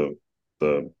followed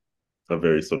the a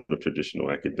very sort of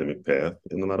traditional academic path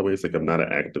in a lot of ways. Like I'm not an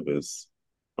activist.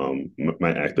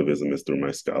 My activism is through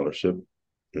my scholarship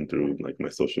and through like my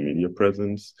social media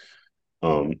presence.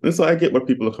 And so I get where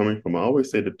people are coming from. I always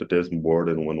say that there's more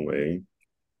than one way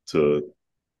to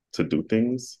do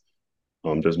things.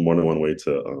 There's more than one way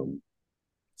to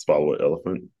swallow an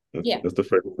elephant, Yeah. as the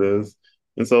phrase is.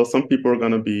 And so some people are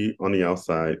going to be on the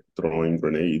outside throwing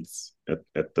grenades at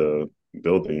the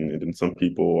building, and then some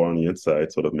people are on the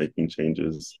inside sort of making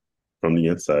changes from the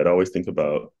inside. I always think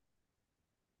about,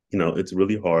 it's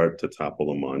really hard to topple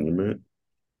a monument.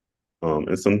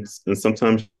 And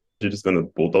sometimes you're just going to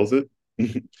bulldoze it.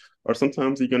 Or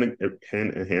sometimes you're going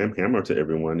to hammer to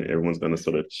everyone, and everyone's going to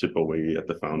sort of chip away at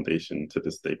the foundation to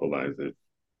destabilize it.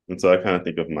 And so I kind of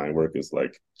think of my work as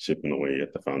like chipping away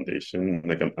at the foundation.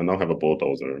 Like I don't have a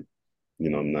bulldozer,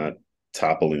 I'm not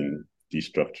toppling these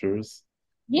structures,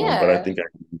 but I Yeah. think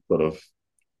I'm sort of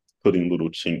putting little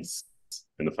chinks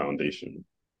in the foundation.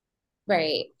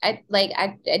 Right. I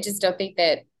just don't think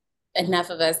that enough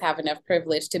of us have enough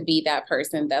privilege to be that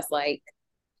person that's like,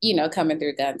 coming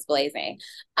through guns blazing.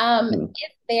 Hmm. Is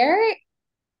there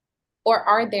or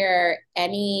are there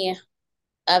any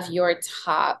of your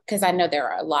top, because I know there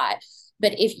are a lot,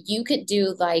 but if you could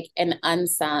do like an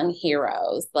unsung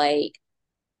heroes, like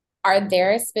are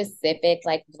there specific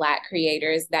like Black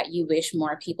creators that you wish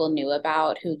more people knew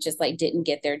about who just like didn't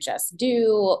get their just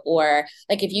due? Or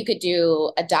like if you could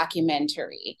do a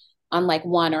documentary on like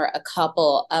one or a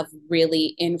couple of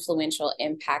really influential,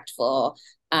 impactful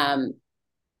um,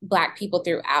 Black people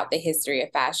throughout the history of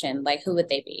fashion, like who would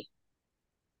they be?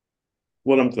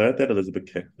 Well, I'm glad that Elizabeth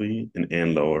Keckley and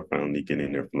Anne Lowe are finally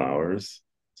getting their flowers.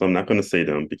 So I'm not going to say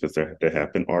them because there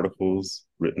have been articles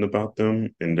written about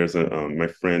them, and there's a my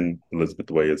friend Elizabeth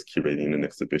Way is curating an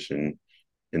exhibition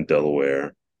in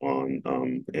Delaware on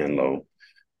Anne Lowe.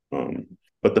 Um,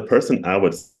 but the person I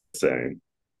would say,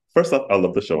 first off, I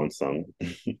love the show Unsung.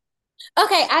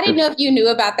 Okay, I didn't know if you knew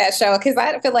about that show because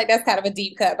I feel like that's kind of a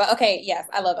deep cut. But okay, yes,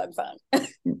 I love Unsung.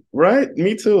 Right,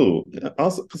 me too.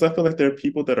 Also, because I feel like there are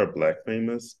people that are Black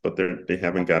famous, but they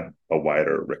haven't got a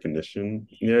wider recognition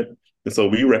yet, and so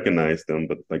we recognize them,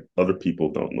 but like other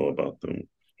people don't know about them.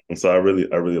 And so I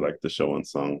really like the show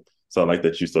Unsung. So I like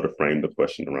that you sort of framed the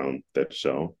question around that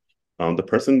show. The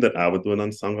person that I would do an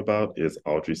unsung about is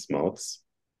Audrey Smaltz.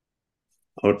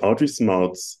 Audrey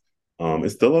Smaltz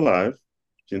is still alive.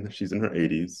 She's in her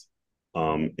 80s.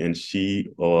 And she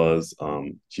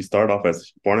started off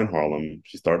as born in Harlem.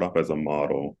 She started off as a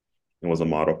model and was a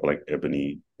model for like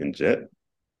Ebony and Jet.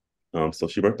 So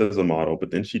she worked as a model,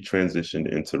 but then she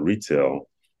transitioned into retail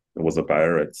and was a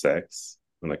buyer at Saks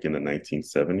like in the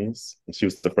 1970s. And she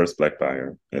was the first Black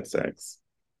buyer at Saks.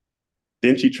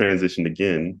 Then she transitioned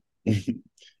again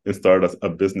and started a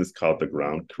business called the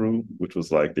Ground Crew, which was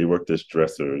like they worked as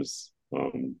dressers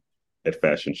at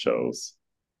fashion shows.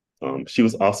 She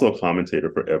was also a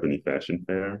commentator for Ebony Fashion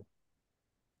Fair,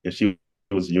 and she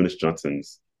was Eunice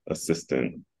Johnson's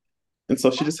assistant. And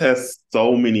so she just has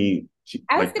so many,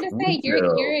 I was like gonna say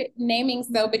retail. you're naming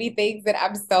so many things that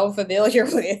I'm so familiar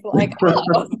with. Like,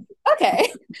 oh,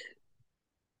 okay.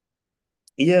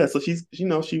 Yeah, so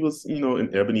she was,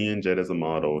 in Ebony and Jet as a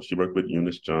model. She worked with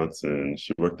Eunice Johnson.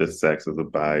 She worked at Saks as a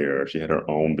buyer. She had her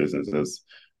own businesses,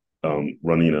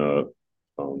 running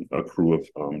a crew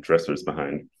of dressers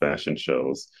behind fashion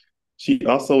shows. She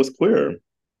also is queer,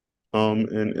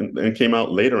 and came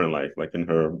out later in life, like in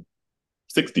her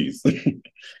 60s.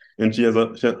 And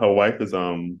her wife is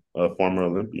a former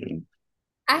Olympian.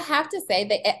 I have to say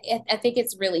that I think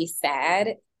it's really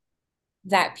sad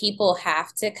that people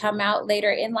have to come out later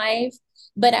in life.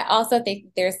 But I also think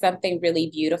there's something really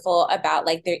beautiful about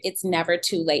like it's never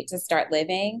too late to start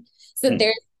living. So Hmm.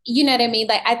 there's, you know what I mean?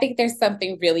 Like I think there's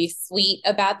something really sweet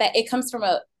about that. It comes from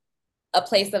a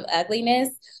place of ugliness,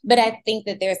 but I think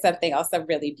that there's something also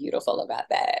really beautiful about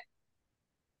that.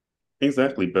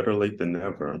 Exactly. Better late than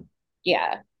never.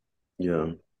 Yeah.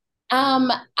 Yeah.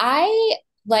 I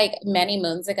like many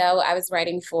moons ago, I was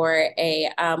writing for a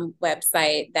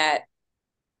website that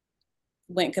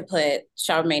went kaput,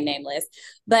 shall remain nameless.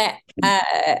 But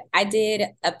I did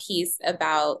a piece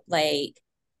about like,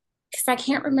 because I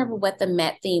can't remember what the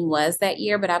Met theme was that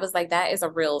year, but I was like, that is a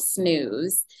real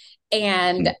snooze.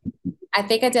 And I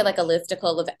think I did like a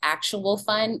listicle of actual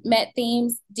fun Met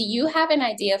themes. Do you have an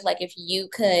idea of like if you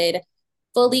could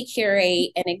fully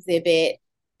curate an exhibit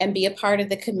and be a part of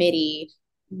the committee,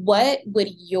 what would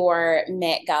your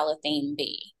Met Gala theme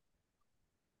be?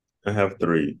 I have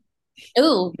three.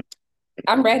 Ooh,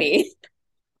 I'm ready.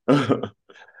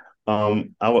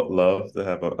 I would love to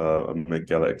have a Met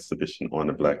Gala exhibition on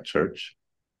the Black church.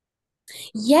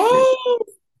 And, Yes.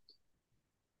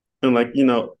 and like,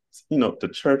 the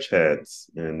church hats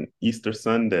and Easter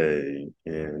Sunday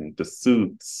and the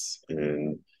suits.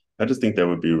 And I just think that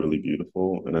would be really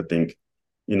beautiful. And I think,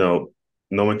 you know,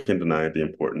 no one can deny the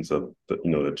importance of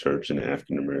the church and the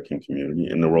African American community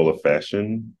and the role of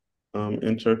fashion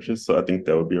in churches. So I think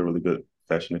that would be a really good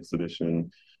fashion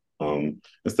exhibition.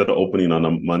 Instead of opening on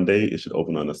a Monday, it should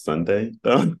open on a Sunday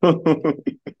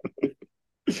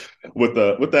with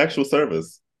the actual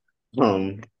service.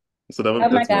 Um, so Oh my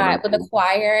that's one God. With the idea.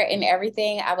 choir and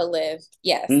everything, I would live.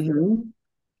 Yes. Hmm.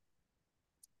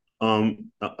 I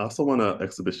also want an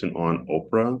exhibition on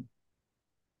Oprah,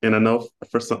 and I know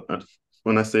for some,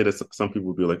 when I say this, some people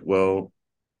will be like, "Well,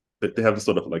 they have this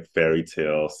sort of like fairy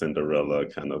tale Cinderella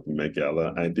kind of Met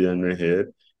Gala idea in their head."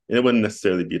 And it wouldn't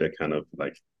necessarily be that kind of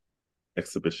like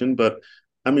exhibition, but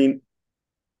I mean,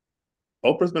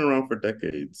 Oprah's been around for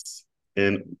decades,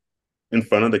 and in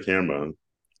front of the camera,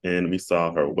 and we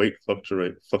saw her weight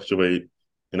fluctuate.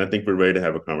 And I think we're ready to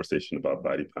have a conversation about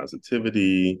body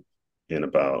positivity and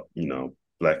about,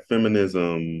 Black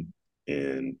feminism.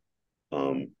 And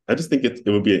I just think it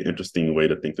would be an interesting way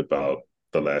to think about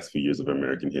the last few years of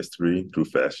American history through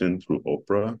fashion, through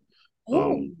Oprah. Ooh.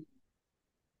 Um,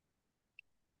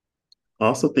 I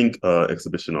also think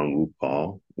exhibition on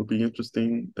RuPaul would be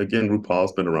interesting. Again,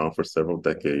 RuPaul's been around for several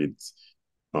decades.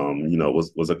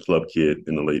 Was a club kid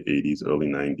in the late '80s, early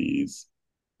 '90s.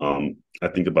 I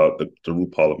think about the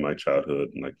RuPaul of my childhood,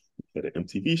 and like had an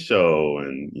MTV show,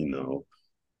 and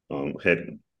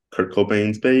had Kurt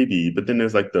Cobain's Baby. But then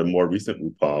there's like the more recent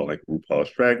RuPaul, like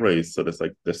RuPaul's Drag Race. So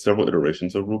there's several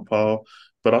iterations of RuPaul.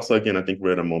 But also, again, I think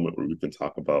we're at a moment where we can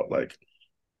talk about like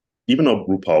even though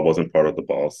RuPaul wasn't part of the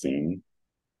ball scene,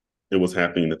 it was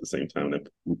happening at the same time that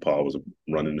RuPaul was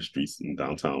running the streets in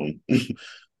downtown.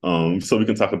 So we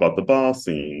can talk about the ball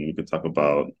scene. We can talk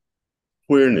about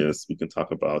queerness. We can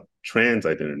talk about trans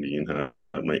identity and how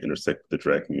it might intersect with the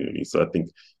drag community. So I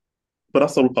think, but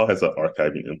also RuPaul has an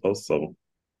archiving impulse, so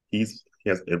he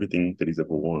has everything that he's ever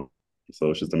wanted.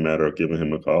 So it's just a matter of giving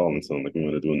him a call and saying like we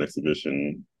want to do an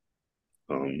exhibition.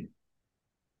 Um,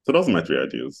 so those are my three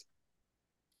ideas.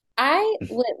 I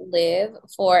would live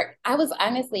for, I was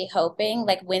honestly hoping,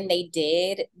 like when they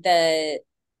did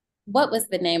what was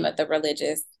the name of the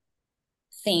religious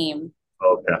theme?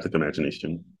 Oh, Catholic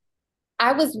imagination.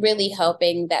 I was really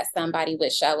hoping that somebody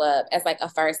would show up as like a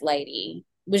first lady,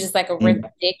 which is like a Mm-hmm.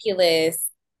 ridiculous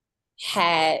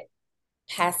hat,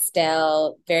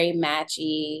 pastel, very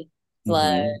matchy, Mm-hmm.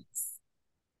 sluts,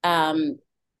 um,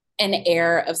 an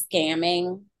air of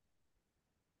scamming,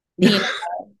 you know,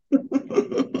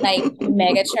 like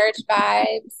mega church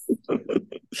vibes.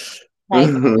 Like,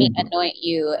 let me anoint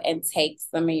you and take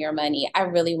some of your money. I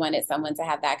really wanted someone to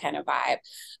have that kind of vibe.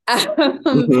 Um,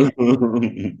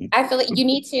 I feel like you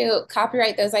need to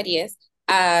copyright those ideas.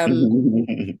 But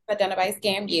don't nobody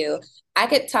scam you. I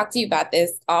could talk to you about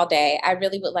this all day. I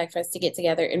really would like for us to get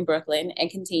together in Brooklyn and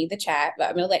continue the chat, but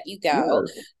I'm going to let you go.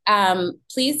 Yeah.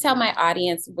 Please tell my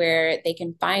audience where they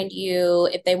can find you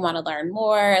if they want to learn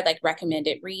more, like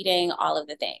recommended reading, all of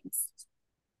the things.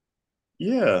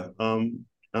 Yeah, I'm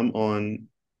on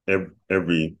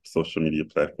every social media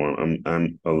platform.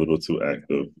 I'm a little too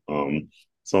active.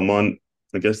 So I'm on,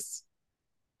 I guess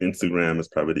Instagram is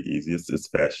probably the easiest. It's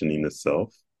fashioning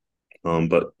itself.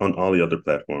 But on all the other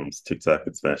platforms, TikTok,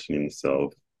 it's fashioning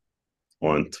itself.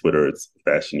 On Twitter, it's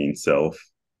fashioning self.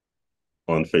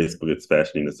 On Facebook, it's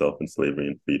fashioning itself in slavery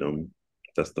and freedom.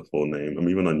 That's the full name. I'm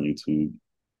even on YouTube,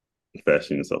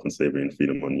 fashioning itself in slavery and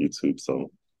freedom on YouTube.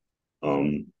 So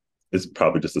Um, it's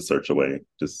probably just a search away.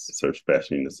 Just search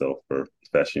fashioning itself or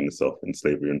fashioning itself in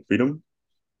slavery and freedom.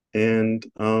 And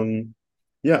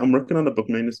yeah, I'm working on a book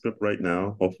manuscript right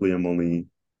now. Hopefully, I'm only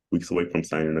weeks away from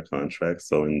signing a contract.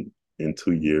 So in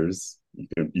 2 years,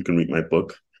 you can read my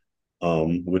book,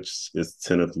 which is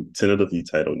tentatively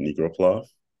titled Negro Cloth.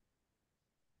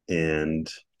 And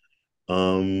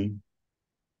um,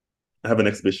 I have an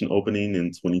exhibition opening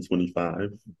in 2025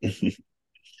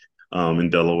 in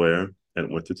Delaware at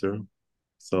Winterthur.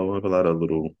 So I have a lot of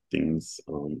little things.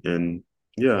 And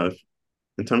yeah,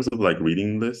 in terms of like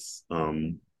reading lists,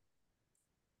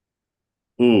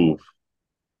 ooh,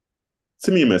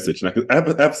 send me a message. And I have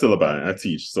syllabi I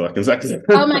teach, so I can.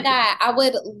 Oh my God, I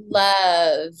would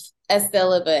love a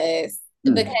syllabus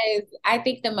because I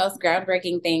think the most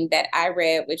groundbreaking thing that I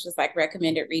read, which was like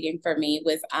recommended reading for me,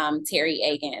 was Terry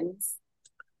Egan's.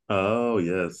 Oh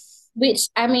yes. Which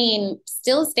I mean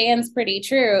still stands pretty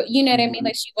true. You know what I mean? Mhm.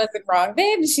 Like she wasn't wrong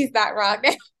then, she's not wrong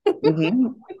now.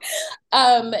 Mhm.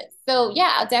 um, so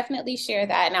yeah, I'll definitely share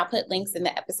that and I'll put links in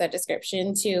the episode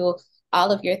description to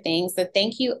all of your things. So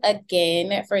thank you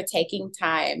again for taking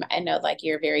time. I know like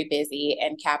you're very busy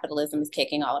and capitalism is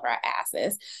kicking all of our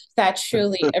asses. So I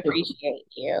truly appreciate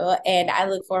you. And I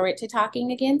look forward to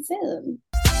talking again soon.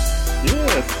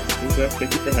 Yes, exactly.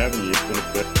 Thank you for having me. It's been a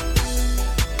pleasure.